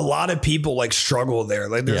 A lot of people like struggle there.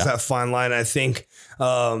 Like there's that fine line. I think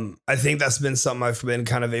that's been something I've been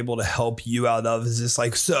kind of able to help you out of, is just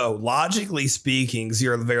like, so logically speaking, because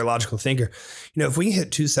you're a very logical thinker, if we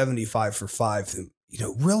hit 275 for 5,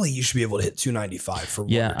 really you should be able to hit 295 for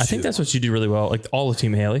 1 or 2. I think that's what you do really well. Like all of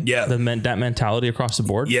Team Haley. Yeah. That mentality across the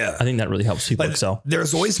board. Yeah. I think that really helps people excel.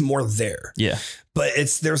 There's always more there. Yeah. But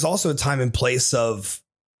there's also a time and place of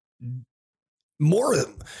more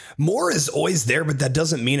is always there, but that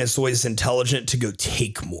doesn't mean it's always intelligent to go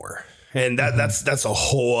take more. And that's a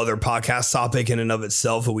whole other podcast topic in and of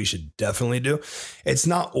itself that we should definitely do. It's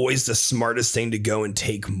not always the smartest thing to go and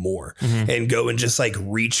take more and go and just like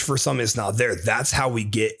reach for something that's not there. That's how we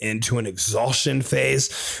get into an exhaustion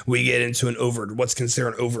phase. We get into what's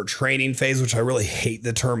considered an overtraining phase, which I really hate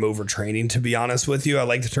the term overtraining, to be honest with you. I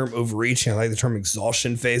like the term overreaching. I like the term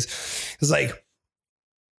exhaustion phase. It's like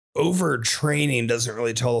overtraining doesn't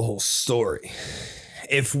really tell the whole story.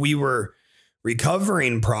 If we were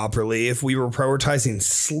recovering properly, if we were prioritizing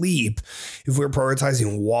sleep, if we were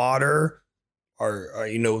prioritizing water, or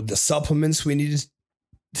the supplements we need to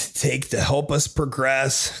take to help us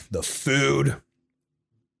progress, the food,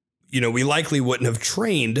 we likely wouldn't have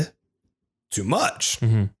trained too much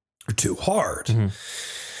or too hard.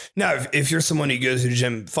 Now, if you're someone who goes to the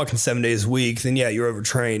gym fucking 7 days a week, then you're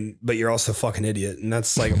overtrained, but you're also a fucking idiot. And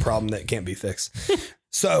that's like a problem that can't be fixed.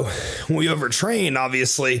 So when we overtrain,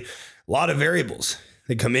 obviously, a lot of variables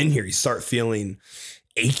that come in here. You start feeling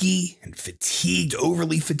achy and fatigued,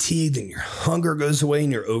 overly fatigued, and your hunger goes away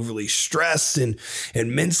and you're overly stressed and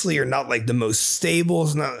mentally you're not like the most stable.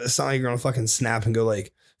 It's not like you're going to fucking snap and go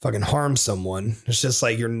like fucking harm someone. It's just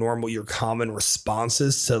like your common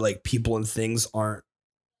responses to like people and things aren't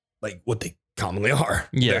like what they commonly are.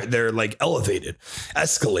 Yeah. They're like elevated,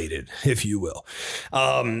 escalated, if you will.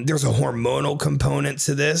 There's a hormonal component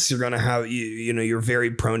to this. You're going to have, you're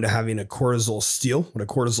very prone to having a cortisol steal. What a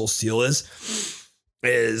cortisol steal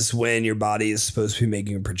is when your body is supposed to be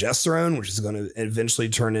making progesterone, which is going to eventually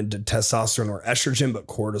turn into testosterone or estrogen, but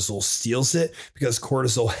cortisol steals it because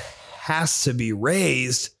cortisol has to be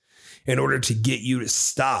raised in order to get you to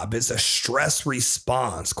stop. It's a stress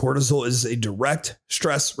response. Cortisol is a direct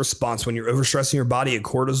stress response. When you're overstressing your body, a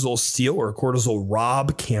cortisol steal or a cortisol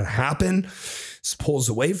rob can happen. This pulls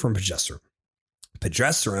away from progesterone.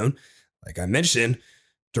 Progesterone, like I mentioned,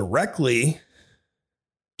 directly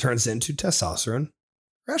turns into testosterone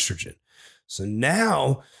or estrogen. So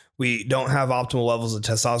now we don't have optimal levels of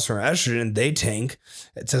testosterone or estrogen. They tank.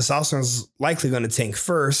 Testosterone is likely going to tank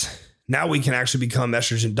first. Now we can actually become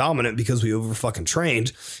estrogen dominant because we over fucking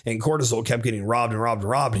trained and cortisol kept getting robbed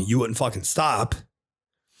and you wouldn't fucking stop.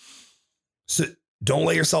 So don't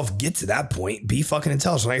let yourself get to that point. Be fucking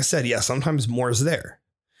intelligent. Like I said, sometimes more is there.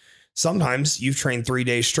 Sometimes you've trained 3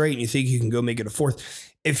 days straight and you think you can go make it a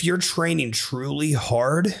fourth. If you're training truly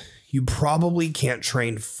hard, you probably can't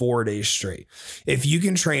train 4 days straight. If you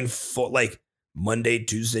can train like Monday,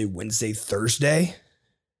 Tuesday, Wednesday, Thursday,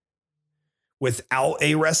 without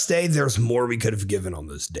a rest day, there's more we could have given on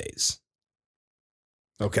those days.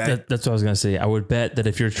 Okay. That's what I was going to say. I would bet that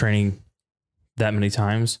if you're training that many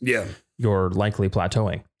times, you're likely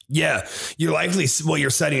plateauing. Yeah. You're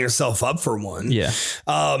setting yourself up for one. Yeah.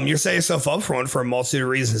 You're setting yourself up for one for a multitude of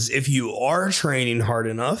reasons. If you are training hard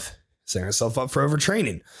enough, setting yourself up for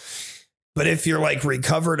overtraining. But if you're like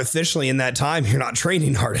recovered efficiently in that time, you're not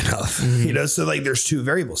training hard enough, so like there's two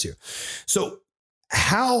variables here. So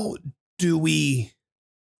how do we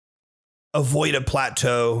avoid a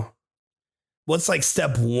plateau? What's like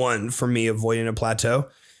step one for me avoiding a plateau?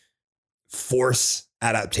 Force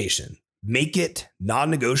adaptation. Make it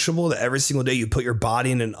non-negotiable that every single day you put your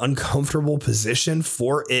body in an uncomfortable position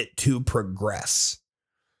for it to progress.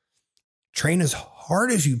 train as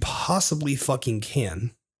hard as you possibly fucking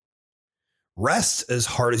can. Rest as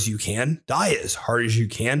hard as you can. Diet as hard as you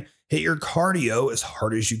can. Hit your cardio as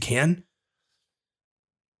hard as you can.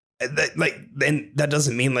 Then that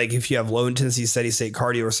doesn't mean like if you have low intensity steady state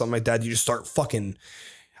cardio or something like that, you just start fucking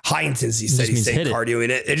high intensity steady state cardio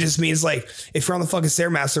in it. It just means like if you're on the fucking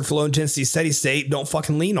Stairmaster for low intensity steady state, don't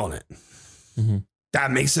fucking lean on it. Mm-hmm.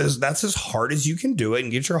 That's as hard as you can do it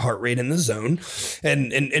and get your heart rate in the zone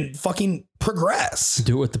and fucking progress.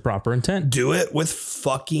 Do it with the proper intent. Do it with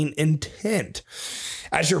fucking intent.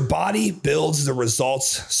 As your body builds, the results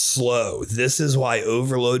slow. This is why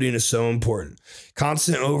overloading is so important.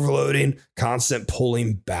 Constant overloading, constant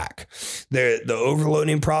pulling back. The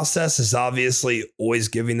overloading process is obviously always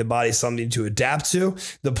giving the body something to adapt to.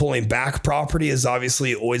 The pulling back property is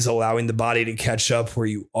obviously always allowing the body to catch up where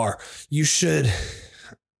you are.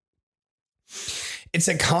 It's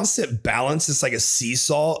a constant balance. It's like a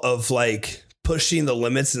seesaw of like pushing the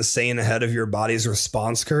limits and staying ahead of your body's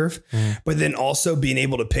response curve, but then also being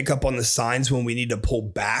able to pick up on the signs when we need to pull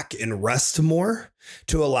back and rest more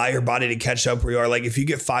to allow your body to catch up where you are. Like if you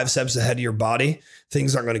get 5 steps ahead of your body,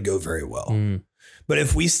 things aren't going to go very well. But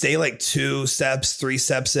if we stay like 2 steps, 3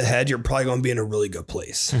 steps ahead, you're probably going to be in a really good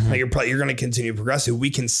place. Like you're going to continue progressing.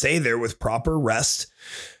 We can stay there with proper rest.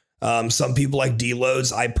 Some people like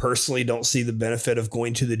deloads. I personally don't see the benefit of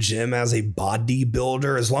going to the gym as a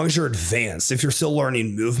bodybuilder as long as you're advanced. If you're still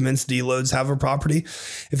learning movements, deloads have a property.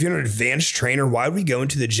 If you're an advanced trainer, why would we go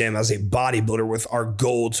into the gym as a bodybuilder with our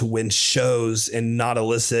goal to win shows and not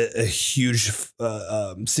elicit a huge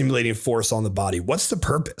stimulating force on the body? What's the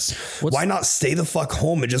purpose? Why not stay the fuck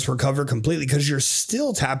home and just recover completely? Because you're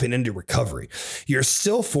still tapping into recovery. You're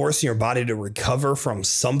still forcing your body to recover from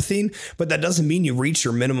something, but that doesn't mean you reach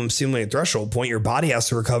your minimum stimulating threshold point. Your body has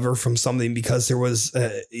to recover from something because there was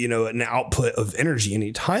an output of energy.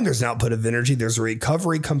 Anytime there's an output of energy, there's a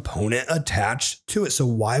recovery component attached to it. So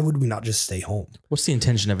why would we not just stay home? What's the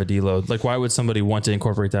intention of a deload? Like, why would somebody want to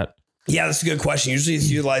incorporate that? Yeah, that's a good question. Usually it's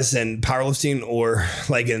utilized in powerlifting or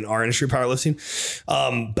like in our industry, powerlifting.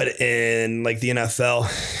 But in like the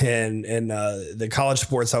NFL and the college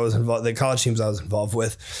sports the college teams I was involved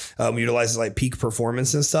with, utilizes like peak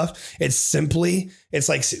performance and stuff. It's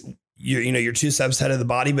like you're 2 steps ahead of the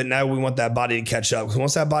body, but now we want that body to catch up. Because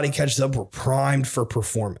once that body catches up, we're primed for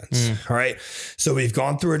performance. All right. So we've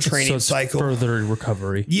gone through a training cycle. Further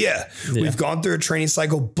recovery. Yeah. We've gone through a training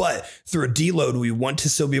cycle, but through a deload, we want to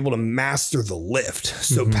still be able to master the lift.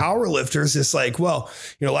 So power lifters, it's like, well,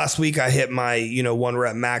 last week I hit my, 1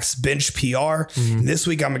 rep max bench PR. This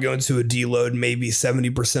week I'm going to go into a deload, maybe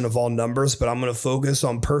 70% of all numbers, but I'm going to focus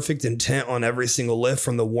on perfect intent on every single lift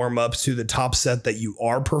from the warm up to the top set that you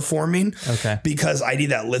are performing. Okay. Because I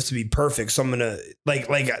need that lift to be perfect. So I'm going to like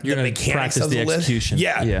the mechanics of the lift.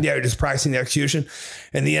 Yeah. You're just practicing the execution.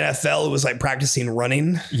 In the NFL, it was like practicing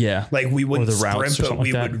running. Yeah. Like we wouldn't sprint, but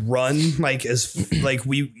we would run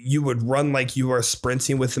you would run like you are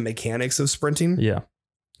sprinting with the mechanics of sprinting. Yeah.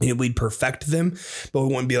 We'd perfect them, but we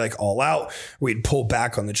wouldn't be like all out. We'd pull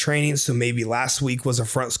back on the training. So maybe last week was a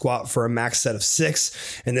front squat for a max set of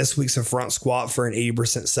 6. And this week's a front squat for an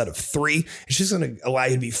 80% set of 3. It's just going to allow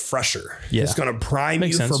you to be fresher. Yeah. It's going to prime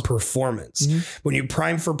you for performance. When you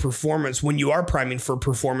prime for performance, when you are priming for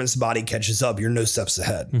performance, the body catches up. You're no steps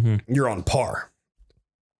ahead. You're on par.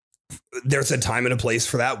 There's a time and a place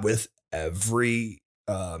for that with every,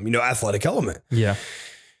 athletic element. Yeah.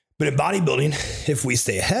 But in bodybuilding, if we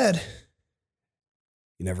stay ahead,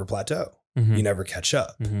 you never plateau. You never catch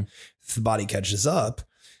up. If the body catches up,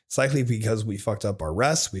 it's likely because we fucked up our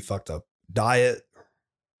rest. We fucked up diet,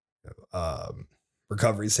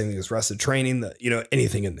 recovery, same thing as rested training,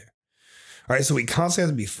 anything in there. All right. So we constantly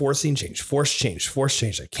have to be forcing change, force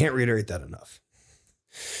change. I can't reiterate that enough.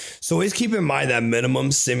 So always keep in mind that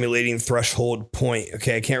minimum stimulating threshold point.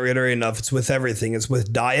 Okay, I can't reiterate enough. It's with everything. It's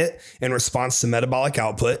with diet in response to metabolic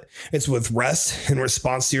output. It's with rest in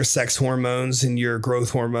response to your sex hormones and your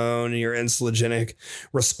growth hormone and your insulinogenic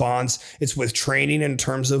response. It's with training in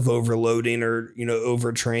terms of overloading or,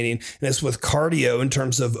 overtraining. And it's with cardio in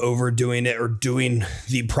terms of overdoing it or doing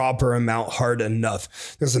the proper amount hard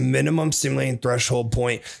enough. There's a minimum stimulating threshold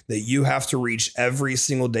point that you have to reach every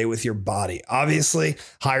single day with your body. Obviously,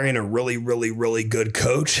 hiring a really, really, really good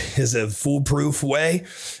coach is a foolproof way,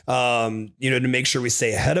 to make sure we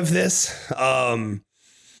stay ahead of this.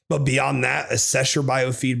 But But beyond that, assess your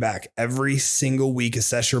biofeedback every single week.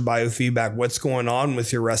 Assess your biofeedback. What's going on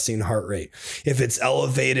with your resting heart rate? If it's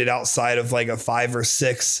elevated outside of like a 5 or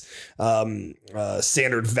 6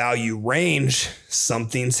 standard value range,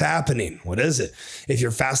 something's happening. What is it? If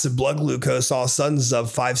your fasted blood glucose all of a sudden is up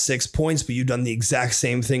 5-6 points, but you've done the exact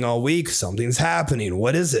same thing all week, something's happening.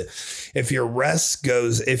 What is it? If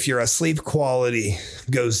your sleep quality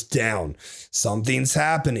goes down, something's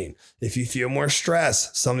happening. If you feel more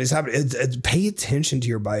stress, something's happening. Pay attention to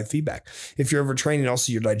your biofeedback. If you're overtraining,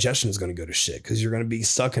 also your digestion is going to go to shit because you're going to be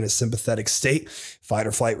stuck in a sympathetic state. Fight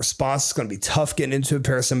or flight response. It's going to be tough getting into a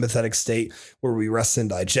parasympathetic state where we rest and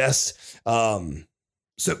digest.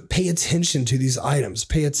 So pay attention to these items.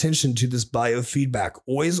 Pay attention to this biofeedback.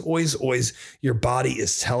 Always, your body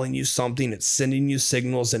is telling you something. It's sending you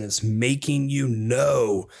signals and it's making you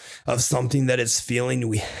know of something that it's feeling.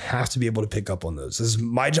 We have to be able to pick up on those.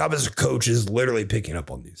 My job as a coach is literally picking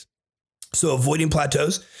up on these. So avoiding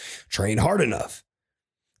plateaus, train hard enough.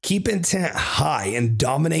 Keep intent high and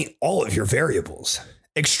dominate all of your variables.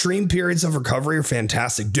 Extreme periods of recovery are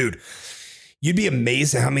fantastic. Dude, you'd be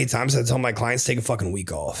amazed at how many times I tell my clients take a fucking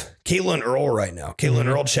week off. Caitlin Earl right now. Caitlin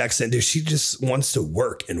Earl checks in. Dude, she just wants to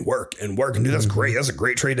work and work and work. And dude, that's great. That's a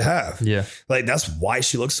great trait to have. Yeah. Like that's why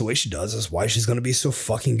she looks the way she does. That's why she's going to be so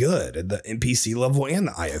fucking good at the NPC level and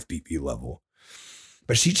the IFBB level.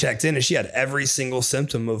 But she checked in and she had every single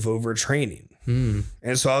symptom of overtraining.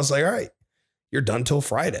 And so I was like, all right, you're done till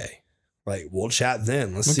Friday. Like we'll chat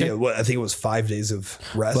then. Let's see what I think it was 5 days of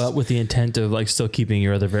rest. But with the intent of like still keeping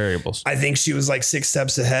your other variables. I think she was like 6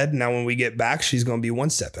 steps ahead. Now when we get back, she's going to be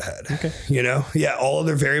 1 step ahead. Okay. You know? Yeah. All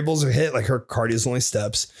other variables are hit. Like her cardio's only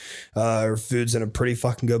steps. Her food's in a pretty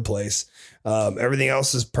fucking good place. Everything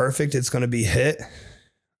else is perfect. It's going to be hit.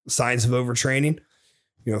 Signs of overtraining,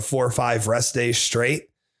 4 or 5 rest days straight.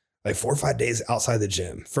 Like 4 or 5 days outside the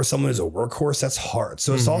gym for someone who's a workhorse, that's hard.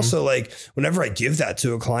 So it's also like whenever I give that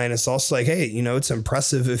to a client, it's also like, hey, it's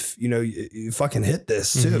impressive if, you fucking hit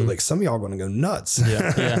this too. Like some of y'all are going to go nuts.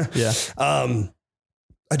 Yeah.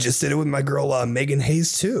 I just did it with my girl, Megan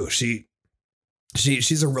Hayes too.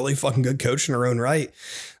 She's a really fucking good coach in her own right.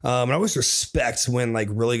 And I always respect when like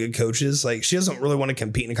really good coaches, like she doesn't really want to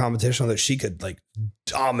compete in a competition that she could like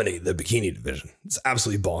dominate the bikini division. It's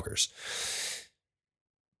absolutely bonkers.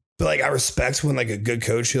 But like I respect when like a good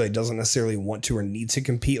coach who like doesn't necessarily want to or need to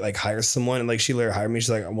compete, like hires someone and like she later hired me.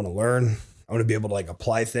 She's like, I want to learn. I want to be able to like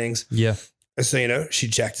apply things. Yeah. And so, she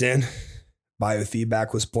checked in.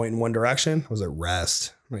 Biofeedback was pointing one direction. I was like,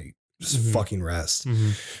 rest. Like just fucking rest.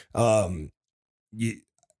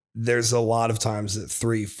 There's a lot of times that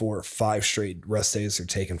 3, 4, 5 straight rest days are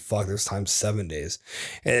taken. There's times 7 days.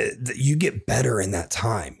 And you get better in that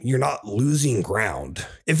time. You're not losing ground.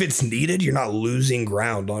 If it's needed, you're not losing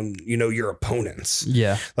ground on, your opponents.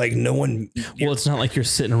 Yeah. Like no one. Well, it's not like you're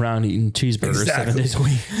sitting around eating cheeseburgers 7 days a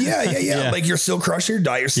week. Yeah. Like you're still crushing your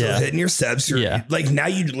diet. You're still hitting your steps. Like now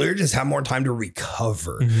you literally just have more time to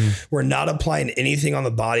recover. We're not applying anything on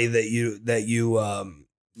the body that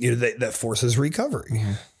forces recovery.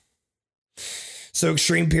 So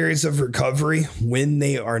extreme periods of recovery when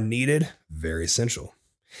they are needed, very essential.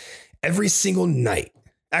 Every single night.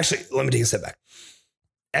 Actually, let me take a step back.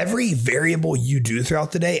 Every variable you do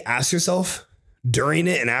throughout the day, ask yourself during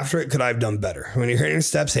it and after it, could I have done better? When you're hitting your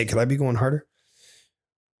steps, hey, could I be going harder?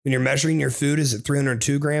 When you're measuring your food, is it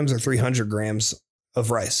 302 grams or 300 grams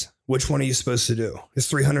of rice? Which one are you supposed to do? Is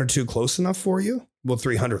 302 close enough for you? Well,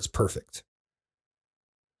 300 is perfect.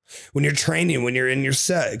 When you're training, when you're in your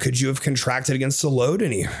set, could you have contracted against the load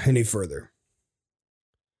any further?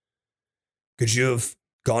 Could you have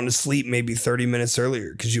gone to sleep maybe 30 minutes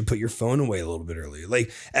earlier? Could you put your phone away a little bit earlier?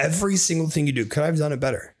 Like every single thing you do, could I have done it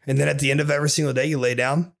better? And then at the end of every single day, you lay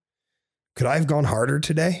down. Could I have gone harder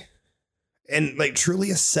today? And like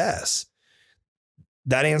truly assess.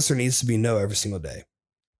 That answer needs to be no every single day.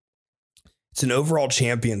 It's an overall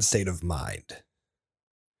champion state of mind.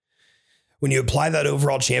 When you apply that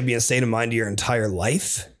overall champion state of mind to your entire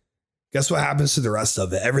life, guess what happens to the rest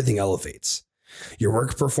of it? Everything elevates. Your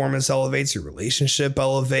work performance elevates, your relationship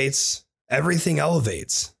elevates, everything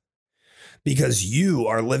elevates because you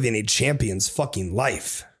are living a champion's fucking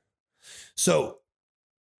life. So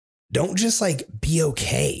don't just like be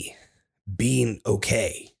okay being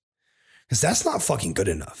okay because that's not fucking good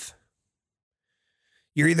enough.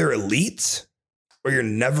 You're either elite or you're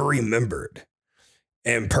never remembered.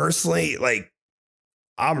 And personally, like,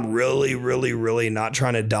 I'm really, really, really not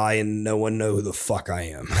trying to die and no one know who the fuck I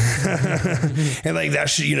am. And like that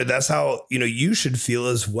should, that's how, you should feel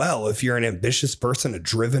as well. If you're an ambitious person, a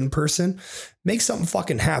driven person, make something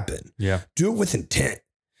fucking happen. Yeah. Do it with intent.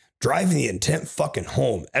 driving the intent fucking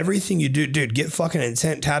home. Everything you do, dude, get fucking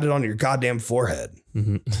intent tatted on your goddamn forehead.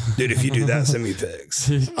 Mm-hmm. Dude, if you do that, send me pics.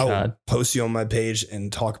 I will post you on my page and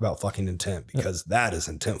talk about fucking intent because that is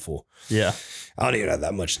intentful. Yeah. I don't even have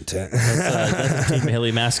that much intent. That's a Team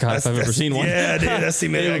Haley mascot if I've ever seen one. Yeah, dude, that's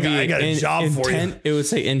Team Haley. I got a job intent, for you. It would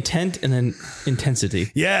say intent and then intensity.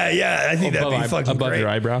 Yeah. I think that'd be fucking above great. Your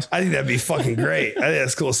eyebrows. I think that'd be fucking great. I think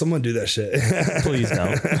that's cool. Someone do that shit. Please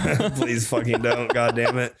don't. Please fucking don't. God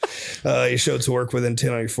damn it. You showed to work with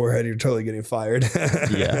intent on your forehead. You're totally getting fired.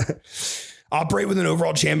 Yeah. Operate with an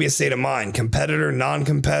overall champion state of mind. Competitor,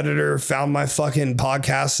 non-competitor. Found my fucking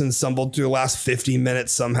podcast and stumbled through the last 50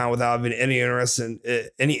 minutes somehow without having any interest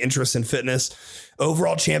in fitness.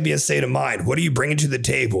 Overall champion state of mind. What are you bringing to the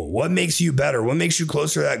table? What makes you better? What makes you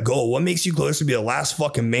closer to that goal? What makes you closer to be the last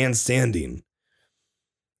fucking man standing?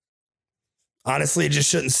 Honestly, it just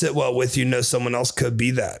shouldn't sit well with you. Know someone else could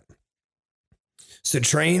be that. So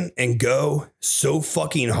train and go so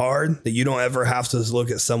fucking hard that you don't ever have to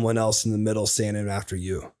look at someone else in the middle standing after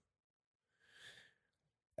you.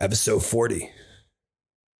 Episode 40.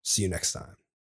 See you next time.